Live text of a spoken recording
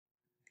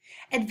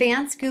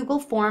Advanced Google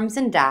Forms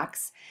and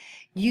Docs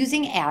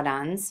using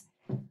add-ons,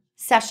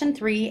 Session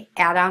 3,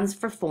 Add-ons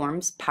for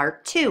Forms,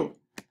 Part 2.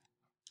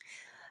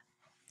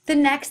 The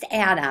next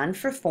add-on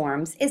for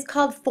forms is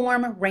called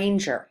Form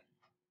Ranger.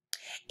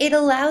 It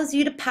allows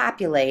you to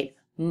populate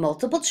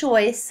multiple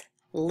choice,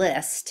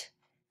 list,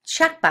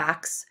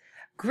 checkbox,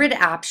 grid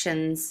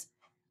options,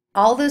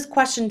 all those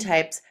question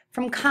types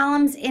from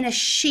columns in a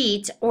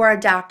sheet or a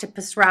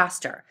Doctopus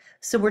roster.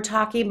 So we're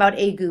talking about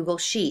a Google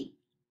Sheet.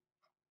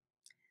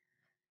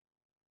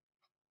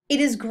 It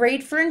is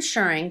great for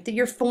ensuring that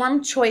your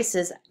form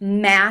choices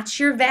match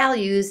your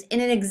values in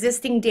an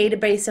existing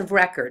database of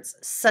records,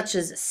 such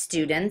as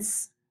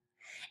students,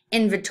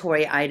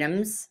 inventory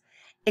items,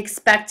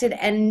 expected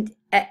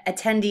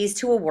attendees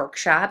to a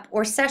workshop,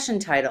 or session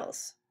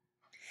titles.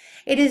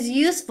 It is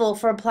useful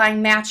for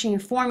applying matching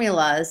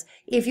formulas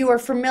if you are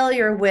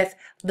familiar with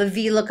the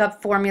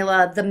VLOOKUP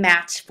formula, the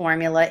match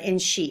formula in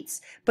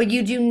Sheets, but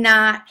you do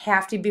not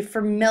have to be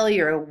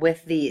familiar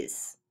with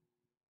these.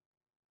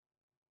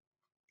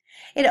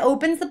 It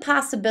opens the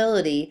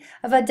possibility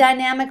of a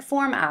dynamic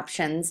form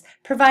options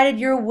provided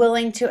you're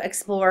willing to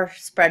explore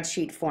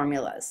spreadsheet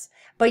formulas,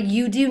 but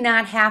you do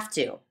not have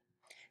to.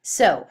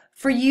 So,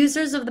 for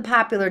users of the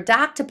popular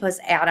Doctopus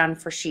add-on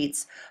for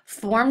Sheets,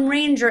 Form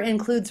Ranger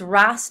includes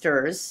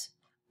rosters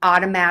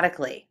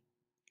automatically.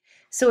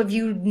 So if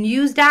you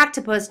use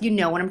Doctopus, you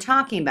know what I'm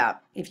talking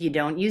about. If you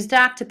don't use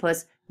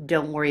Doctopus,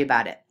 don't worry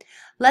about it.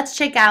 Let's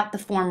check out the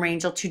Form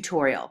Ranger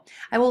tutorial.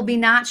 I will be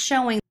not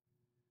showing.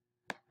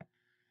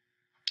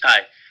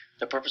 Hi,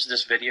 the purpose of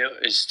this video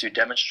is to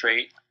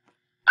demonstrate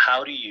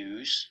how to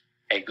use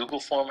a Google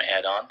Form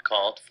add-on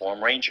called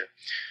Form Ranger.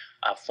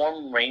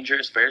 Form Ranger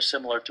is very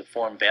similar to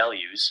Form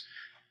Values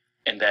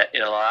in that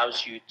it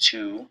allows you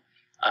to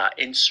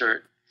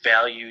insert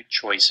value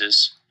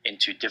choices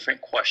into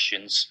different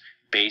questions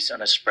based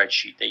on a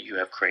spreadsheet that you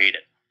have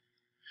created.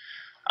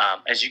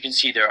 As you can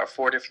see, there are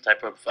 4 different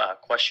types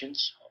of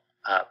questions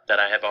that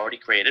I have already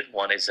created.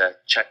 One is a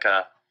check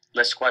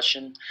list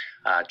question,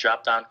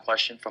 drop-down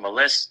question from a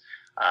list,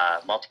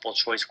 multiple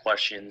choice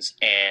questions,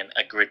 and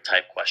a grid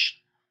type question.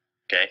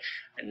 Okay,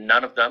 and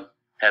none of them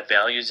have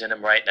values in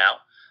them right now,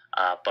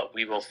 but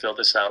we will fill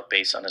this out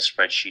based on a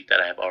spreadsheet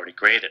that I have already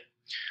created.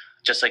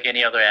 Just like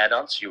any other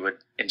add-ons, you would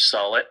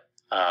install it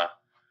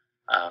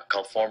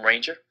called Form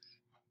Ranger.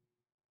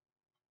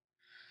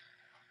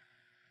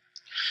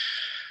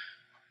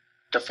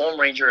 The Form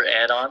Ranger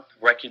add-on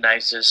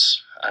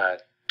recognizes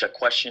the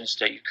questions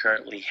that you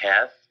currently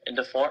have in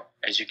the form.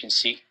 As you can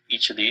see,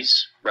 each of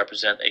these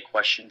represent a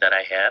question that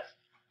I have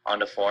on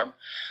the form.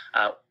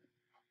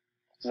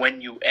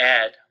 When you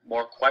add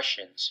more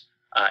questions,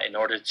 in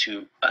order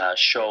to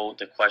show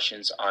the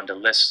questions on the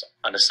list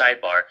on the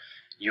sidebar,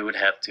 you would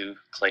have to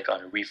click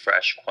on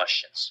Refresh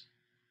Questions.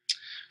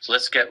 So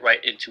let's get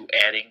right into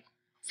adding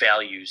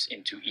values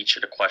into each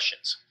of the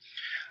questions.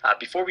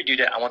 Before we do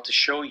that, I want to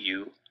show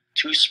you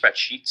 2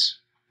 spreadsheets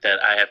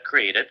that I have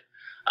created.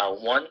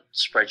 One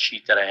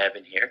spreadsheet that I have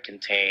in here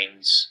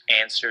contains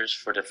answers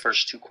for the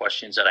first 2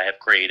 questions that I have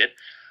created.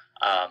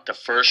 The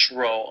first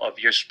row of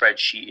your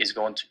spreadsheet is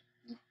going to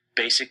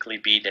basically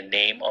be the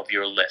name of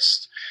your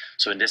list.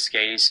 So in this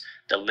case,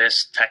 the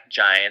list tech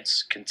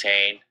giants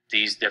contain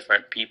these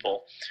different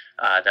people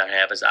that I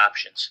have as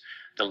options.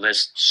 The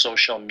list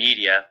social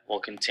media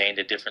will contain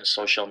the different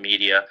social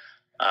media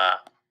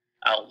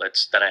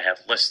outlets that I have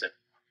listed.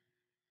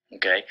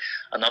 Okay,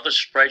 another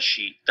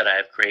spreadsheet that I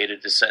have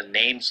created is a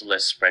names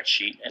list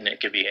spreadsheet, and it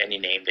could be any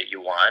name that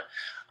you want.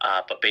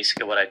 But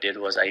basically what I did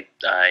was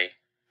I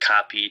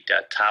copied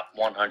the top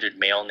 100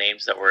 male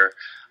names that were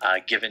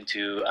given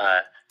to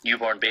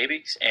newborn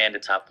babies and the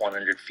top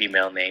 100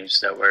 female names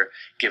that were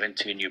given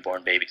to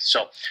newborn babies.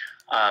 So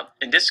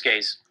in this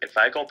case, if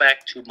I go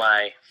back to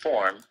my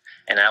form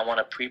and I want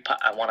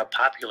to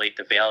populate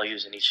the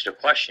values in each of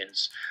the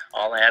questions,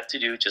 all I have to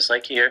do, just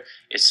like here,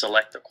 is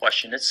select the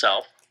question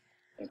itself.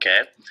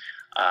 Okay,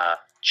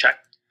 check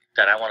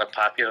that I want to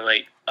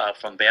populate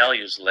from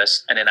values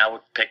list, and then I would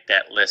pick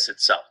that list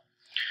itself.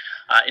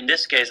 In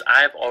this case,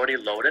 I have already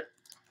loaded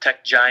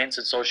tech giants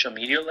and social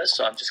media list,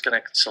 so I'm just going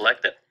to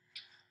select it.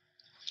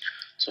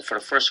 So for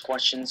the first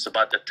question, it's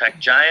about the tech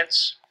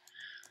giants.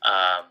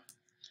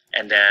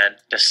 And then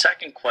the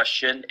second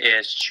question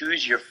is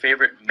choose your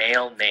favorite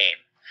male name.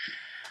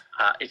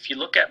 If you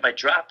look at my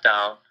drop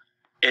down,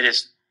 it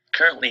is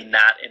currently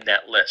not in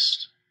that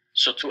list.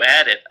 So to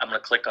add it, I'm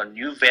going to click on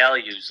New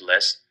Values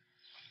List,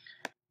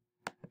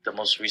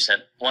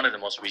 one of the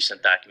most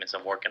recent documents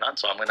I'm working on.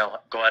 So I'm going to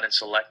go ahead and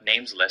select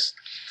Names List.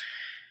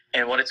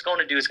 And what it's going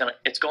to do is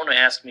it's going to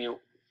ask me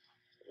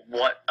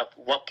what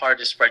part of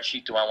the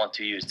spreadsheet do I want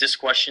to use. This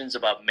question is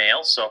about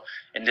male, so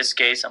in this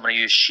case I'm going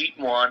to use Sheet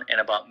 1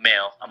 and about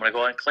male. I'm going to go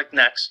ahead and click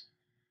Next.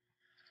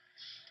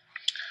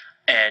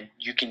 And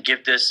you can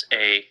give this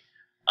a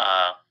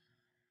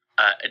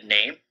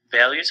name.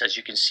 Values, as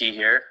you can see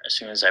here, as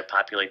soon as I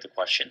populate the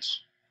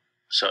questions.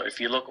 So if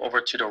you look over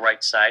to the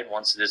right side,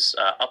 once this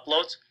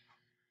uploads,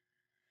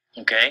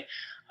 okay,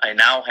 I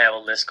now have a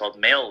list called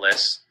mail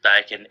list that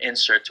I can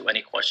insert to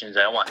any questions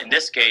that I want. In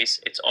this case,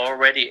 it's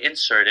already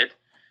inserted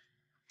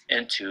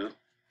into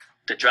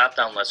the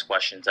drop-down list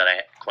question that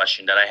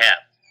I have,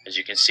 as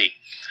you can see.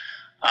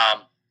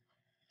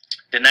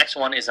 The next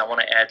one is I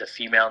want to add the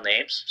female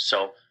names.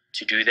 So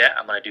to do that,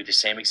 I'm going to do the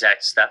same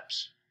exact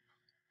steps.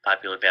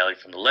 Populate value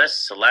from the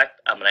list, select.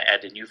 I'm going to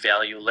add the new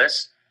value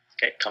list.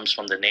 Okay, it comes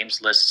from the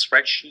names list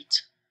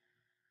spreadsheet.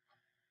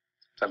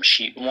 From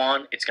sheet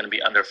 1, it's going to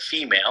be under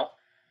female.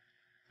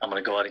 I'm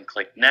going to go ahead and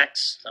click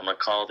next. I'm going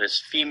to call this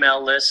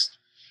female list.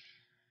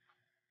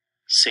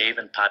 Save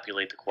and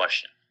populate the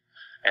question.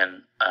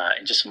 And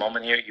in just a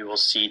moment here, you will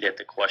see that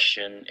the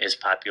question is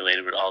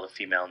populated with all the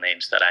female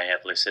names that I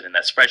have listed in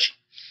that spreadsheet.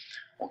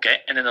 Okay,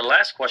 and then the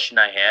last question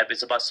I have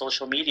is about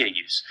social media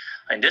use.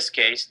 In this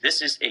case,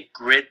 this is a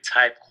grid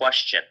type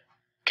question.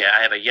 Okay,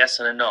 I have a yes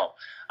and a no.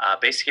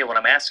 Basically, what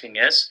I'm asking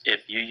is,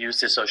 if you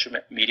use this social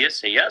media,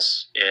 say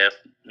yes. If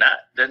not,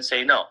 then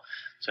say no.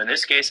 So in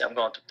this case, I'm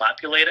going to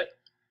populate it.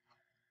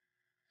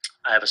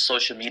 I have a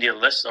social media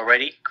list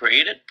already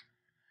created.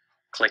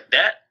 Click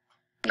that.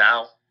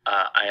 Now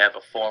I have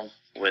a form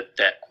with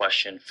that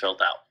question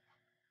filled out.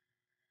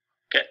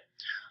 Okay.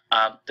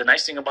 The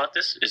nice thing about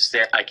this is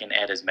that I can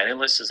add as many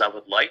lists as I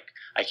would like.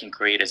 I can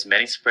create as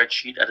many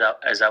spreadsheets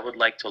as I would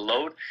like to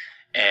load.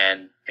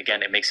 And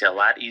again, it makes it a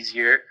lot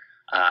easier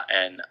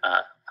and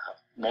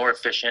more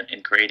efficient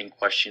in creating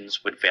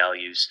questions with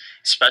values,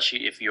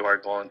 especially if you are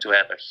going to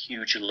have a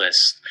huge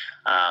list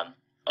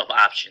of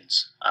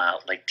options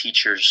like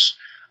teachers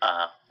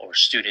or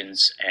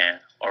students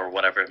or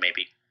whatever it may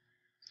be.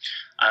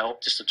 I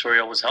hope this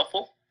tutorial was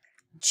helpful.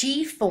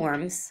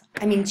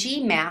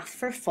 GMath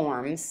for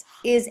Forms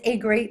is a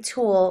great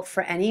tool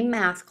for any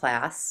math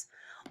class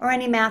or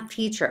any math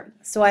teacher.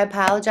 So I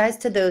apologize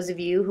to those of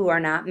you who are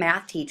not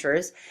math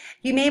teachers.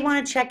 You may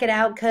want to check it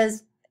out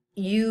because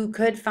you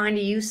could find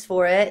a use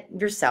for it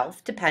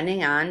yourself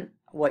depending on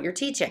what you're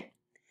teaching.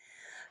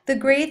 The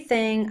great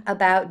thing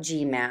about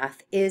GMath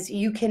is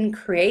you can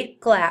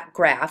create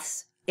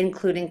graphs,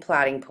 including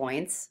plotting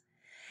points,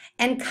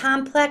 and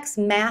complex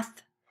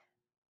math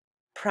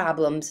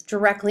problems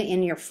directly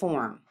in your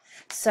form.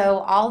 So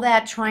all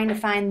that trying to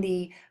find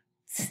the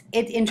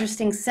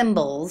interesting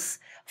symbols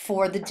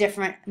for the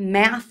different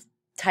math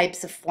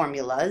types of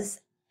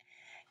formulas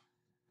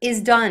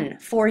is done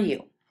for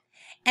you.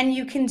 And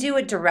you can do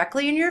it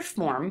directly in your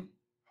form,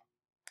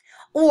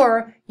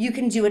 or you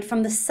can do it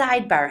from the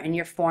sidebar in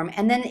your form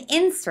and then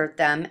insert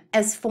them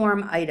as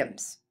form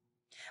items,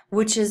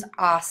 which is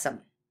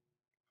awesome.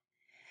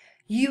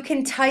 You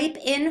can type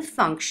in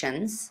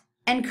functions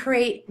and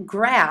create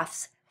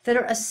graphs that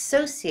are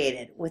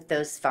associated with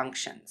those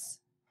functions.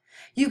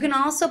 You can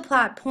also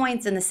plot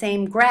points in the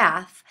same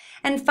graph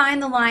and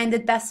find the line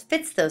that best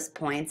fits those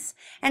points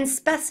and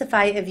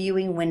specify a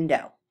viewing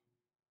window.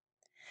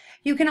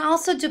 You can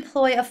also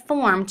deploy a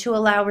form to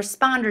allow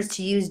responders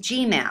to use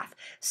GMath.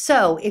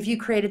 So if you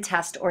create a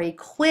test or a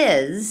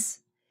quiz,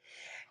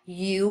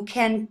 you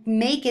can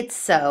make it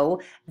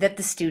so that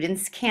the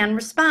students can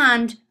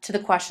respond to the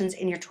questions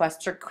in your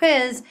test or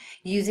quiz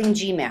using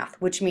GMath,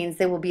 which means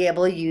they will be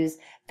able to use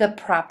the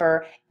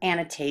proper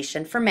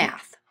annotation for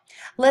math.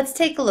 Let's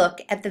take a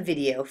look at the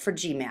video for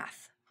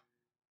GMath.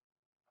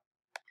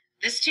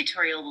 This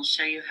tutorial will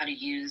show you how to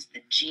use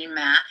the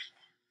GMath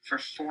for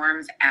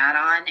Forms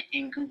add-on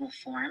in Google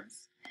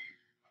Forms.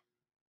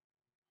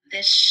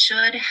 This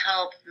should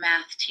help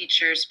math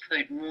teachers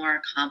put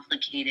more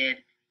complicated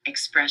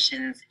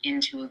expressions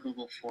into a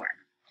Google form.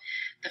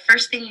 The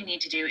first thing you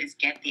need to do is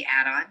get the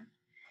add-on.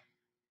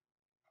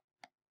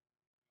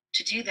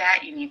 To do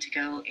that, you need to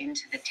go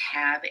into the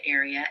tab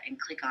area and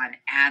click on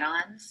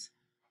Add-ons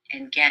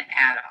and Get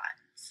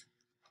Add-ons.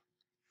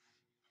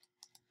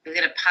 You'll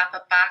get a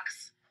pop-up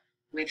box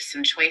with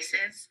some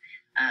choices.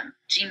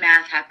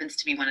 GMath happens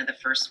to be one of the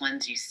first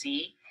ones you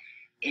see.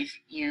 If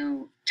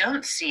you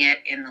don't see it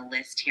in the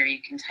list here,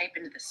 you can type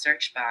into the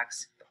search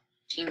box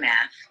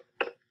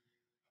GMath.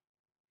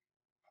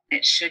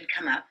 It should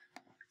come up.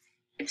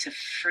 It's a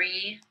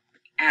free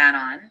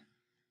add-on.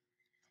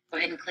 Go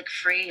ahead and click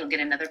free. You'll get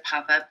another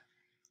pop-up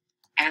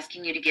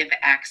asking you to give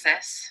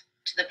access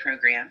to the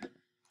program.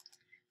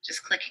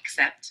 Just click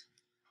accept.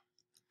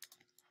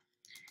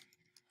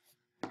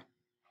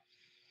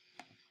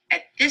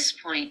 At this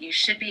point, you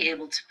should be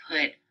able to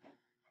put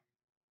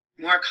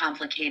more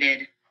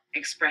complicated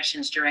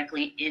expressions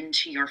directly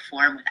into your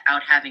form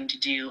without having to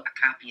do a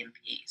copy and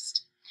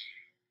paste.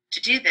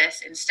 To do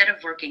this, instead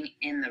of working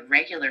in the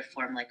regular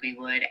form like we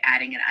would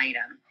adding an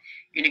item,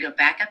 you're going to go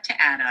back up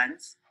to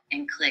add-ons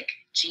and click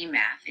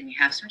GMath, and you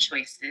have some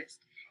choices.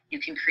 You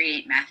can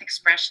create math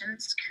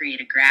expressions,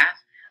 create a graph,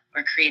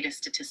 or create a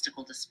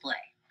statistical display.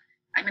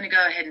 I'm going to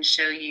go ahead and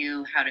show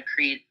you how to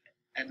create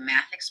a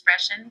math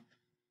expression.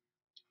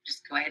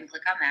 Just go ahead and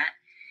click on that.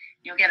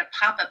 You'll get a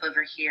pop-up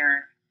over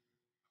here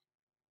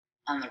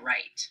on the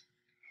right.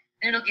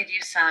 And it'll give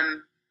you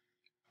some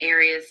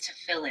areas to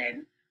fill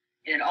in,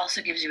 and it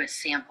also gives you a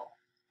sample.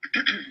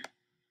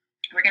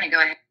 We're going to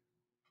go ahead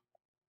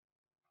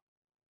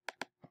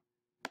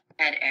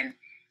and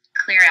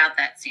clear out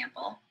that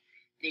sample.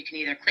 You can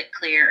either click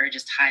clear or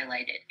just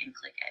highlight it and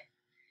click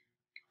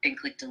it, and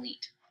click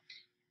delete.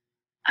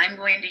 I'm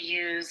going to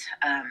use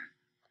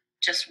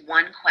just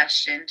one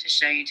question to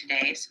show you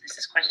today. So this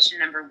is question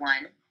number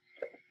 1,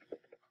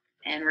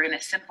 and we're going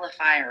to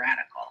simplify a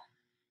radical.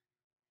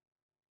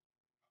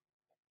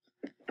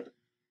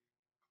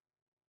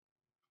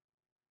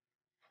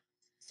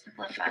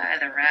 Simplify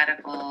the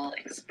radical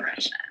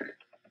expression.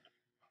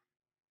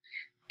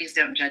 Please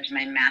don't judge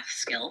my math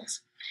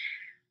skills.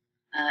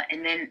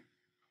 And then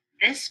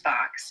this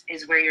box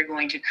is where you're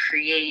going to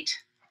create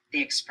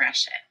the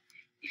expression.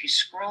 If you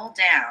scroll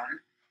down,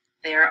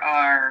 there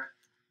are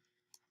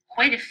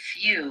quite a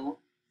few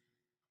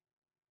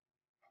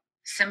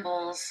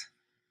symbols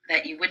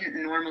that you wouldn't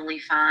normally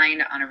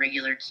find on a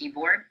regular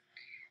keyboard.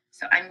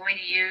 So I'm going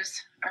to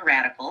use a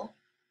radical.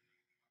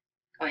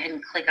 Go ahead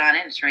and click on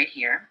it. It's right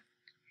here.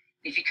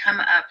 If you come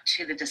up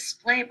to the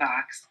display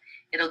box,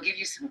 it'll give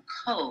you some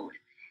code,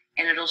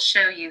 and it'll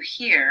show you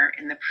here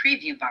in the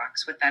preview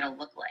box what that'll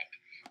look like.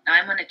 Now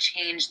I'm going to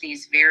change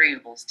these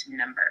variables to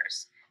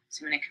numbers.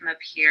 So I'm going to come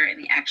up here in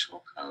the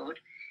actual code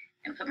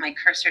and put my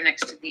cursor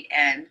next to the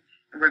N,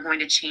 and we're going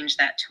to change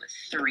that to a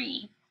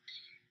 3.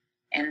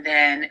 And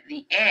then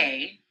the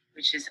A,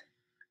 which is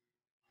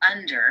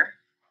under,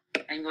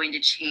 I'm going to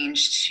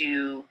change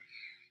to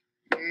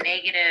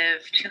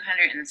negative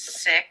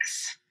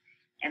 206.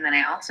 And then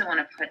I also want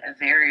to put a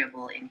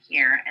variable in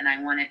here, and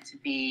I want it to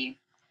be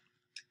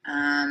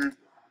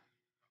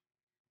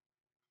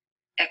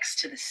x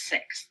to the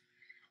 6th.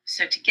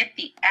 So to get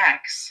the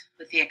x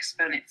with the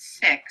exponent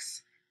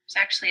 6,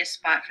 there's actually a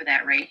spot for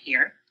that right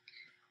here.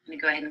 I'm going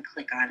to go ahead and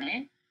click on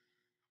it.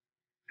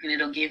 And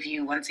it'll give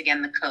you, once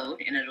again, the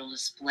code, and it'll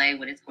display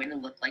what it's going to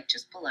look like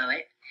just below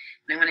it.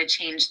 And I want to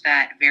change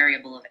that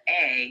variable of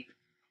a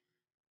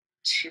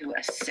to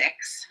a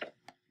 6.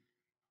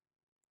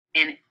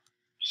 And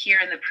here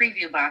in the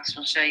preview box,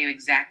 we'll show you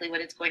exactly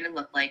what it's going to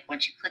look like.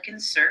 Once you click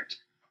Insert,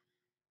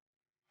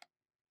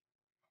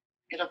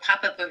 it'll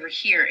pop up over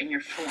here in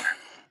your form.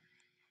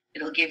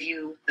 It'll give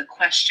you the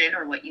question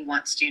or what you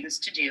want students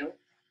to do,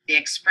 the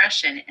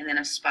expression, and then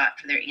a spot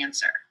for their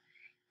answer.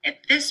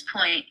 At this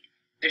point,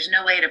 there's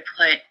no way to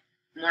put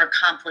more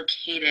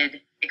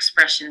complicated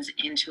expressions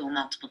into a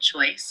multiple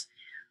choice,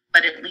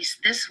 but at least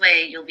this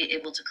way you'll be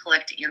able to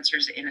collect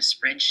answers in a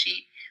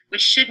spreadsheet,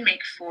 which should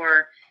make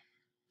for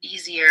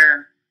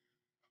easier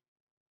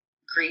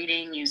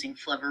grading using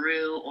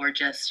Flubberoo or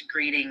just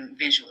grading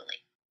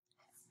visually.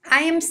 I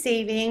am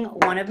saving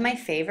one of my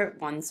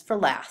favorite ones for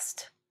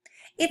last.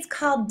 It's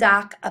called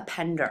Doc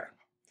Appender.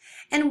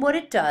 And what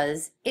it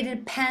does, it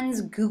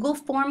appends Google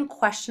Form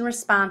question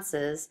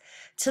responses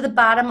to the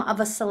bottom of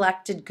a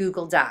selected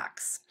Google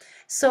Docs.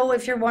 So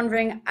if you're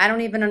wondering, I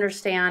don't even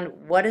understand,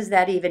 what does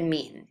that even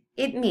mean?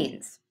 It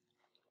means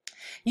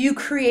you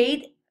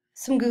create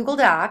some Google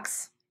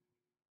Docs,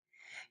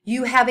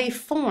 you have a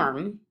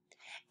form,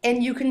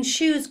 and you can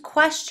choose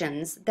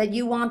questions that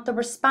you want the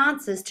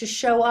responses to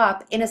show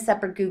up in a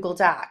separate Google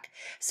Doc.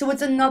 So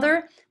it's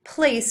another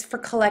place for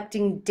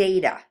collecting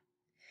data.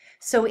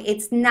 So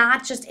it's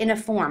not just in a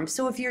form.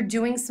 So if you're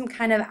doing some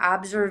kind of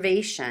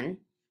observation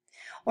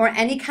or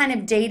any kind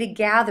of data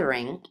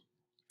gathering,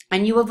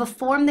 and you have a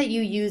form that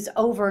you use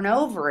over and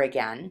over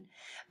again,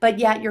 but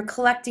yet you're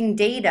collecting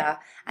data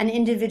on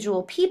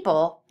individual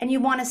people, and you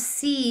want to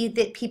see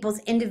that people's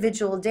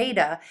individual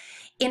data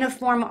in a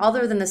form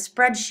other than the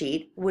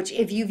spreadsheet, which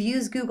if you've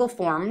used Google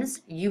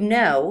Forms, you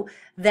know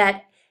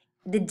that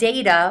the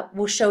data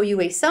will show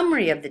you a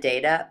summary of the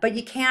data, but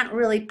you can't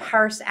really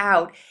parse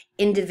out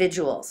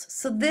individuals.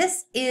 So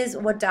this is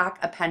what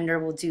Doc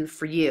Appender will do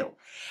for you.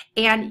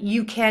 And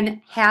you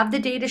can have the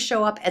data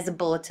show up as a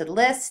bulleted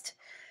list,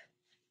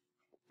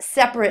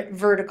 separate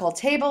vertical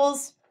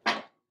tables,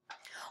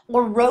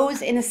 or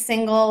rows in a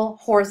single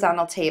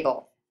horizontal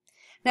table.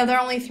 Now there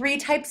are only 3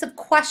 types of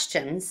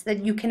questions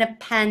that you can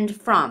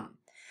append from: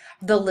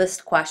 the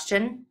list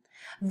question,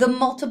 the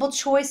multiple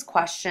choice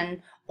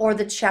question, or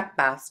the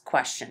checkbox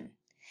question.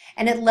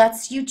 And it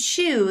lets you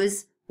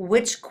choose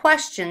which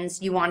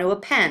questions you want to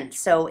append.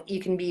 So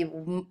you can be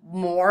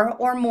more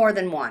or more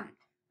than one.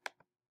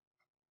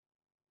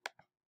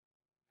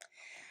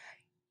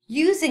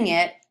 Using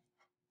it,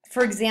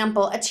 for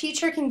example, a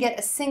teacher can get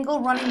a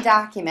single running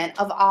document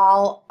of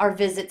all their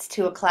visits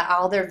to a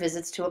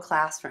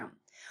classroom.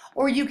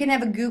 Or you can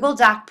have a Google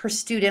Doc per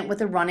student with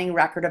a running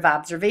record of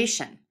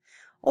observation.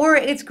 Or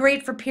it's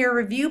great for peer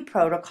review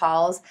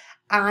protocols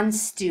on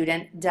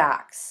student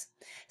docs.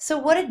 So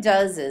what it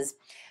does is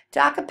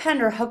Doc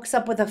Appender hooks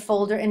up with a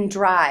folder in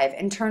Drive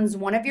and turns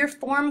one of your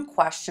form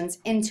questions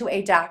into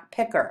a doc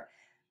picker.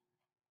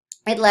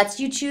 It lets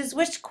you choose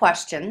which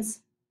questions,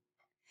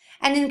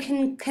 and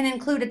then can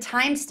include a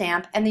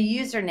timestamp and the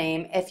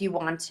username if you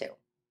want to.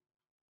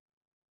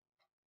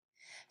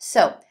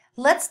 So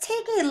let's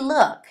take a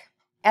look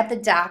at the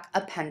Doc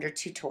Appender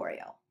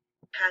tutorial.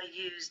 How to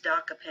use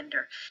Doc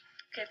Appender.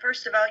 Okay,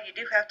 first of all, you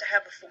do have to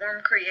have a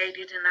form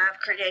created, and I've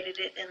created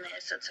it in the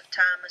essence of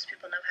time. Most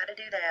people know how to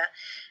do that.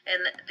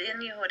 And then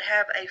you would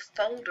have a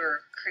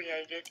folder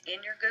created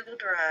in your Google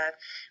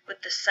Drive with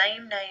the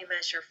same name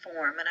as your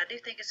form. And I do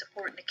think it's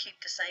important to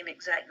keep the same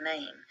exact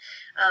name.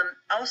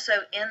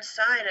 Also,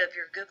 inside of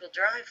your Google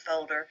Drive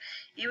folder,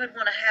 you would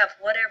want to have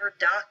whatever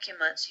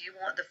documents you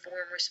want the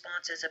form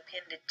responses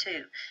appended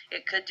to.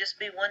 It could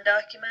just be one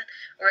document,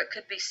 or it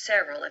could be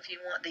several. If you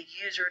want the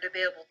user to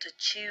be able to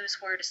choose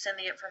where to send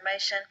the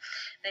information,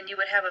 then you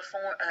would have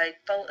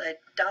a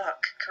doc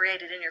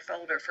created in your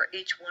folder for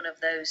each one of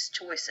those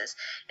choices.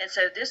 And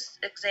so this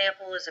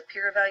example is a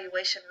peer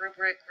evaluation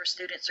rubric where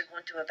students are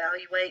going to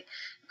evaluate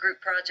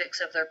group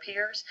projects of their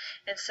peers.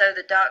 And so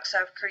the docs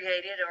I've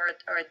created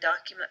are a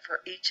document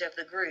for each of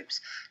the groups.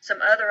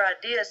 Some other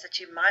ideas that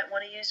you might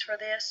want to use for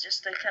this,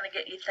 just to kind of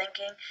get you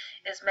thinking,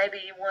 is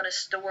maybe you want to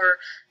store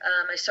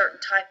a certain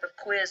type of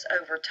quiz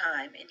over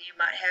time, and you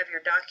might have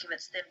your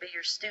documents then be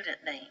your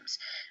student names.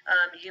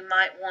 You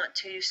might want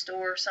to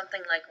store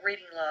something like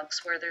reading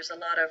logs where there's a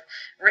lot of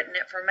written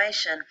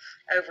information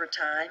over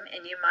time,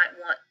 and you might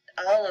want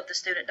all of the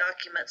student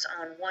documents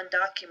on one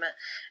document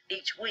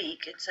each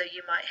week, and so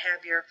you might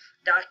have your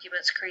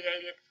documents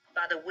created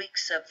by the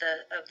weeks of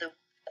the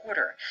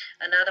quarter.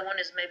 Another one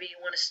is maybe you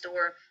want to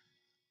store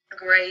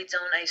grades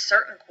on a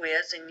certain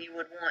quiz, and you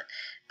would want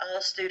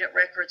all student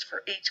records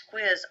for each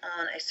quiz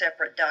on a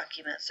separate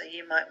document. So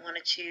you might want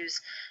to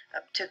choose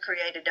to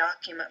create a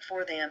document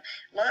for them.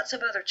 Lots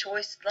of other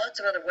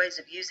ways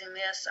of using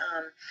this.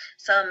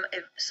 Some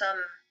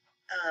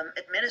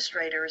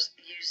administrators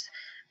use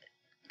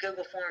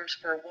Google Forms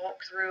for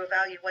walkthrough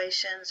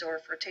evaluations or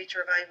for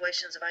teacher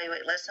evaluations,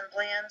 evaluate lesson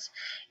plans.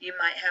 You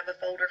might have a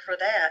folder for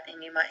that,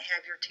 and you might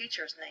have your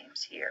teachers'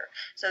 names here.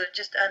 So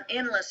just an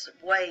endless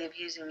way of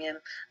using them,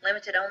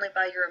 limited only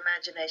by your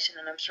imagination,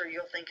 and I'm sure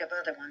you'll think of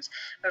other ones.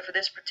 But for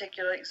this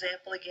particular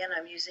example, again,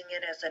 I'm using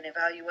it as an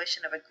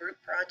evaluation of a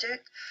group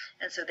project.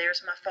 And so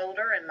there's my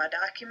folder and my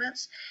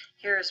documents.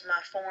 Here's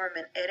my form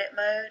in edit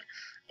mode,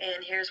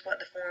 and here's what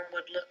the form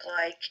would look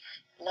like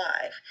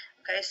live.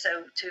 Okay,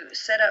 so to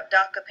set up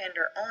Doc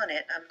Appender on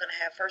it, I'm going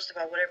to have, first of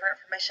all, whatever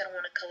information I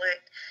want to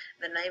collect,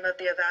 the name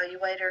of the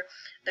evaluator,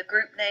 the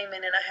group name,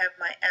 and then I have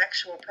my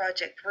actual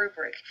project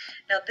rubric.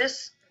 Now,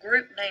 this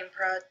group name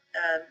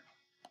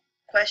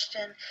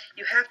question,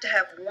 you have to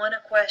have one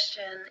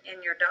question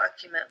in your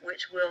document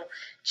which will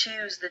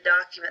choose the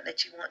document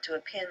that you want to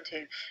append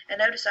to. And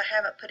notice I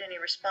haven't put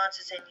any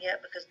responses in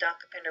yet because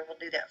Doc Appender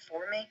will do that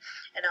for me,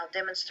 and I'll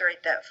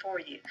demonstrate that for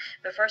you.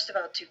 But first of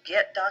all, to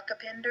get Doc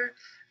Appender,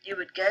 you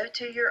would go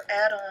to your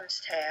Add-ons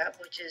tab,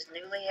 which is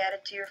newly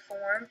added to your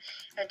form,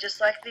 and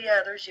just like the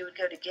others, you would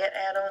go to Get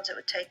Add-ons. It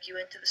would take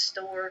you into the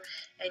store,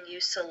 and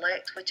you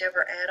select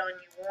whichever add-on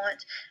you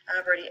want.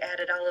 I've already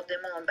added all of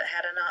them on, but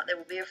had I not, there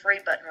will be a free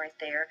button right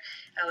there.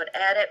 I would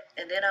add it,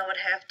 and then I would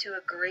have to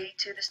agree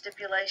to the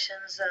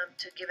stipulations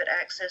to give it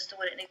access to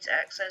what it needs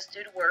access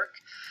to work,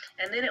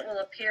 and then it will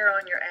appear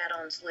on your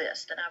add-ons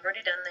list, and I've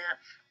already done that.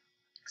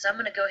 So I'm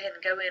going to go ahead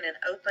and go in and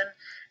open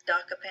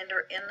Doc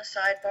Appender in the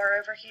sidebar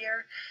over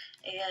here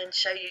and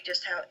show you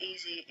just how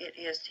easy it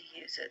is to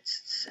use.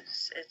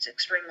 It's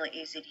extremely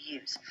easy to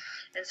use.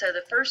 And so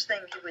the first thing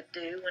you would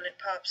do when it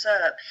pops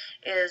up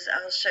is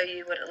I'll show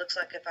you what it looks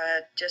like if I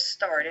just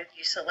started.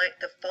 You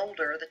select the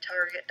folder, the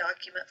target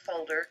document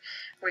folder,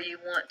 where you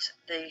want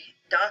the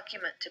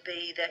document to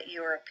be that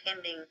you are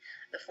appending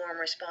the form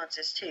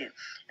responses to.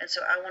 And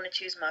so I want to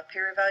choose my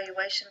peer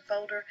evaluation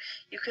folder.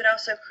 You could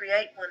also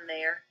create one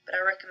there, but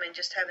I recommend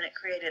just having it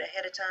created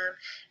ahead of time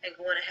and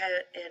going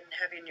ahead and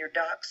having your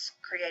docs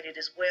created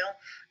as well.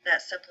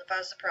 That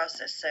simplifies the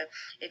process. So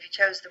if you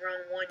chose the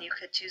wrong one, you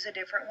could choose a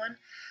different one.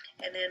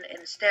 And then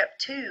in step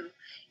 2,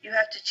 you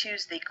have to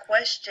choose the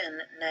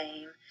question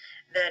name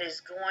that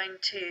is going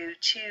to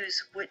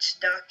choose which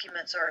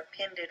documents are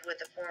appended with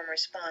the form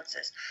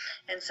responses.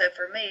 And so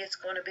for me, it's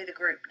going to be the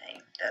group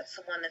name. That's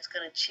the one that's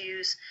going to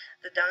choose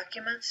the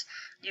documents.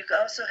 You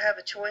also have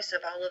a choice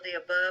of all of the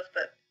above,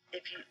 but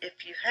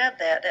if you have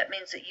that, that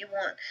means that you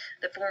want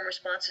the form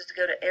responses to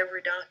go to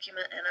every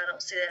document, and I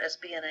don't see that as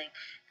being a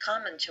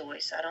common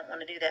choice. I don't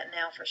want to do that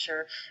now for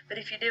sure, but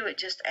if you do, it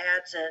just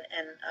adds an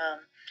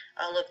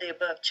all of the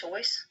above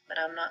choice, but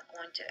I'm not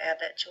going to add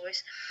that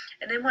choice.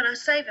 And then when I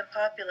save and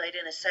populate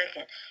in a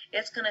second,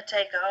 it's going to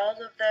take all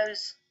of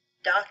those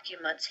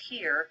documents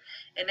here,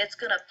 and it's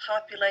going to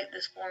populate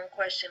this form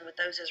question with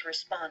those as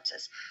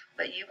responses.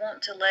 But you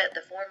want to let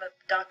the form of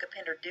Doc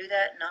Appender do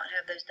that, not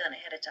have those done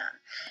ahead of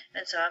time.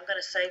 And so I'm going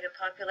to save and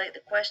populate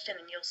the question,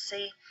 and you'll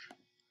see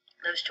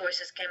those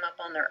choices came up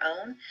on their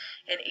own,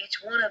 and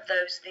each one of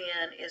those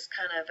then is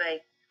kind of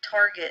a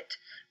target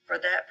for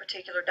that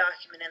particular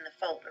document in the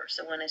folder.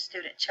 So when a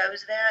student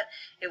chose that,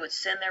 it would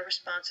send their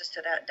responses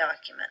to that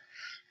document.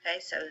 Okay,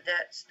 so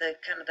that's the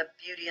kind of the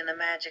beauty and the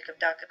magic of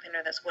Doc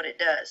Appender. That's what it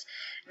does.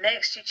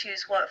 Next, you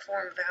choose what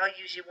form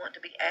values you want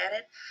to be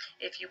added.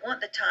 If you want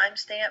the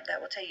timestamp,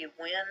 that will tell you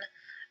when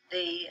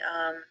the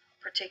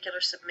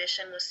particular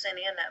submission was sent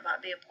in. That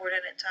might be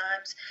important at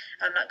times.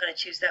 I'm not going to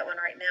choose that one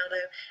right now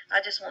though.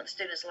 I just want the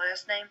student's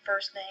last name,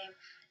 first name,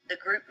 the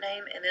group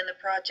name, and then the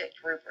project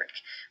rubric.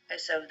 Okay,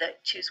 so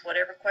that choose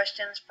whatever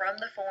questions from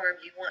the form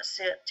you want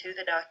sent to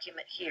the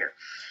document here.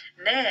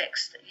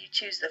 Next, you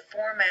choose the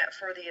format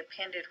for the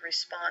appended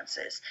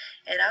responses,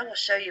 and I will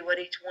show you what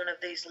each one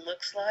of these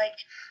looks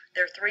like.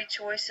 There are three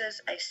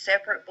choices: a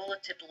separate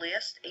bulleted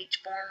list. Each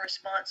form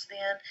response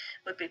then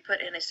would be put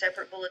in a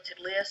separate bulleted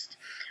list.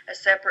 A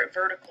separate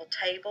vertical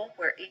table,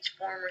 where each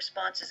form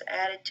response is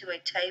added to a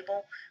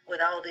table with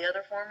all the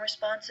other form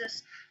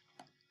responses.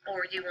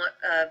 Or you want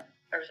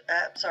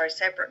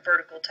separate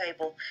vertical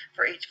table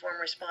for each form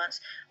response,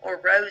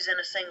 or rows in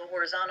a single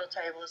horizontal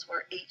table is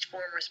where each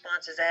form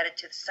response is added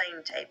to the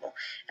same table.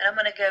 And I'm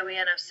going to go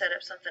in, I've set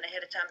up something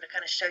ahead of time to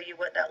kind of show you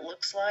what that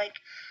looks like.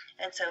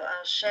 And so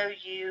I'll show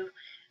you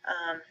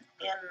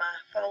in my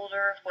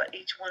folder what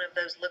each one of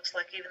those looks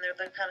like, even though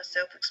they're kind of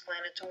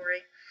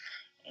self-explanatory.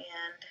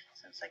 And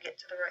since I get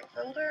to the right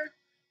folder,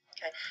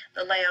 okay,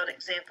 the layout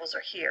examples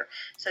are here.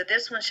 So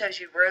this one shows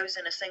you rows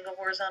in a single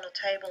horizontal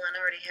table, and I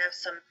already have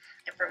some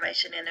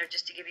information in there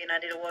just to give you an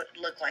idea of what it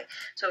would look like.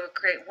 So it would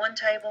create one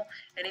table,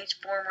 and each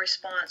form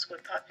response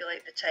would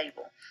populate the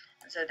table.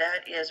 And so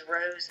that is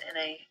rows in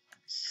a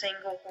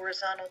single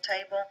horizontal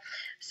table.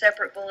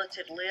 Separate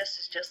bulleted list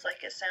is just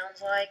like it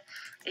sounds like.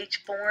 Each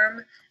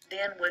form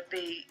then would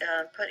be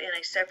put in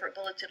a separate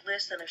bulleted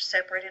list, and they're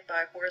separated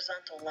by a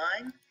horizontal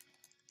line.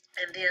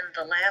 And then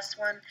the last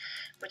one,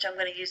 which I'm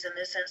going to use in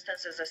this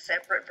instance, is a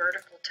separate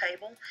vertical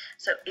table.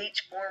 So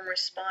each form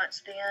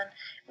response then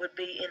would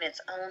be in its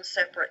own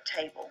separate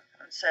table.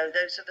 And so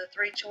those are the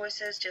three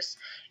choices. Just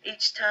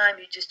each time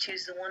you just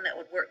choose the one that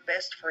would work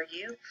best for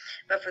you.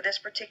 But for this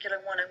particular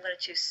one, I'm going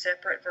to choose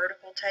separate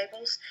vertical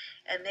tables.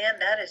 And then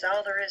that is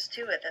all there is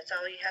to it. That's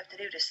all you have to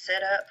do to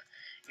set up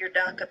your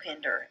doc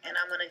appender. And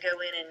I'm going to go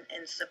in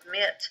and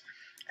submit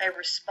a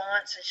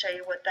response and show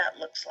you what that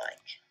looks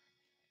like.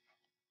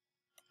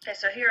 Okay,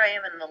 so here I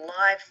am in the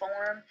live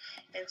form,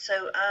 and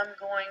so I'm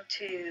going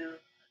to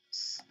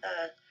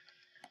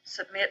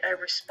submit a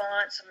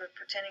response. I'm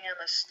pretending I'm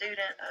a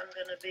student. I'm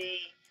going to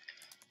be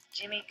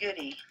Jimmy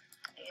Goody,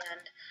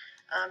 and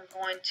I'm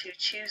going to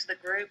choose the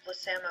group.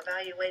 Let's say I'm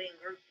evaluating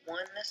group 1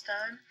 this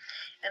time,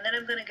 and then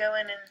I'm going to go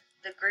in and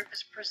the group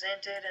is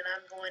presented, and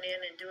I'm going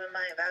in and doing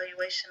my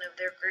evaluation of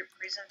their group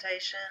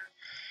presentation,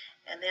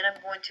 and then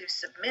I'm going to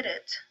submit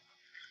it.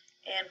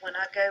 And when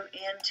I go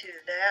into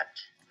that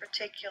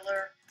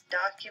particular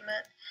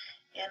document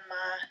in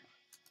my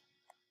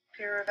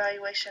peer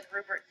evaluation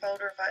rubric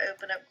folder, if I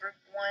open up group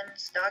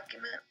 1's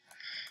document,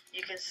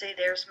 you can see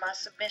there's my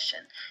submission.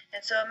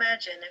 And so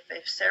imagine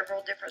if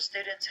several different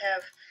students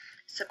have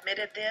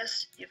submitted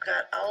this, you've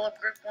got all of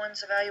group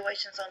 1's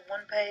evaluations on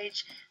one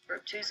page,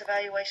 group 2's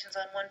evaluations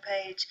on one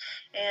page,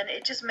 and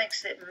it just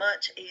makes it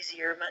much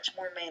easier, much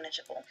more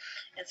manageable.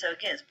 And so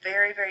again, it's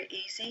very, very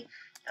easy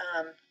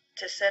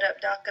to set up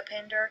Doc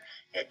Appender.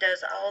 It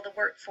does all the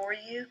work for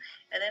you.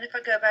 And then if I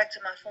go back to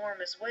my form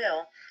as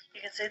well, you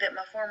can see that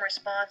my form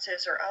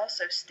responses are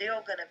also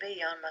still going to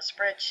be on my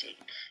spreadsheet.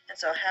 And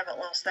so I haven't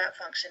lost that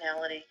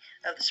functionality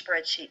of the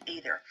spreadsheet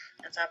either.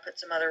 And so I put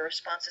some other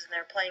responses in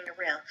there playing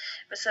around.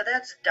 But so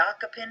that's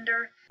Doc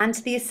Appender. On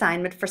to the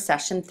assignment for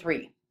session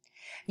 3.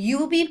 You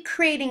will be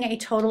creating a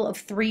total of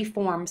 3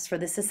 forms for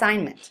this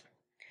assignment.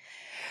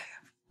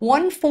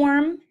 One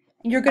form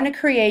you're going to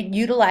create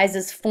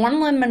utilizes form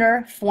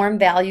limiter, form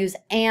values,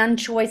 and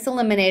choice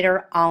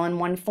eliminator all in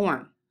one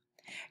form.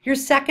 Your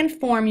second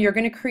form you're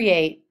going to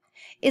create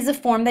is a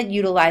form that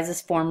utilizes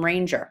form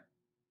ranger.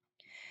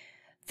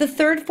 The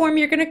third form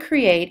you're going to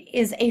create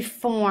is a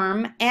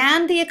form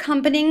and the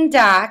accompanying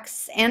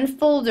docs and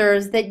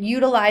folders that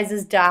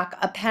utilizes Doc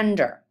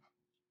Appender.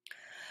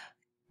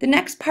 The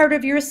next part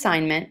of your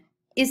assignment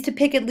is to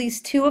pick at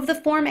least 2 of the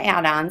form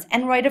add-ons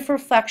and write a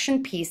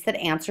reflection piece that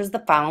answers the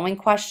following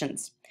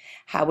questions.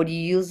 How would you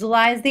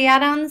utilize the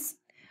add-ons?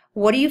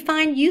 What do you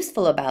find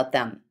useful about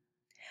them?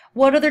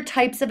 What other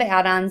types of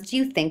add-ons do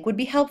you think would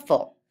be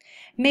helpful?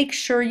 Make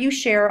sure you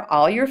share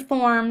all your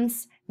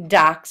forms,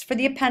 docs for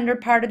the appender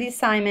part of the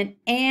assignment,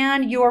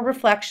 and your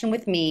reflection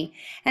with me,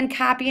 and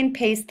copy and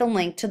paste the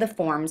link to the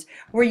forms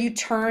where you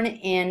turn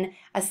in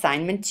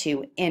assignment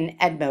 2 in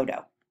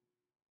Edmodo.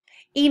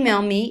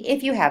 Email me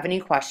if you have any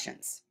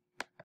questions.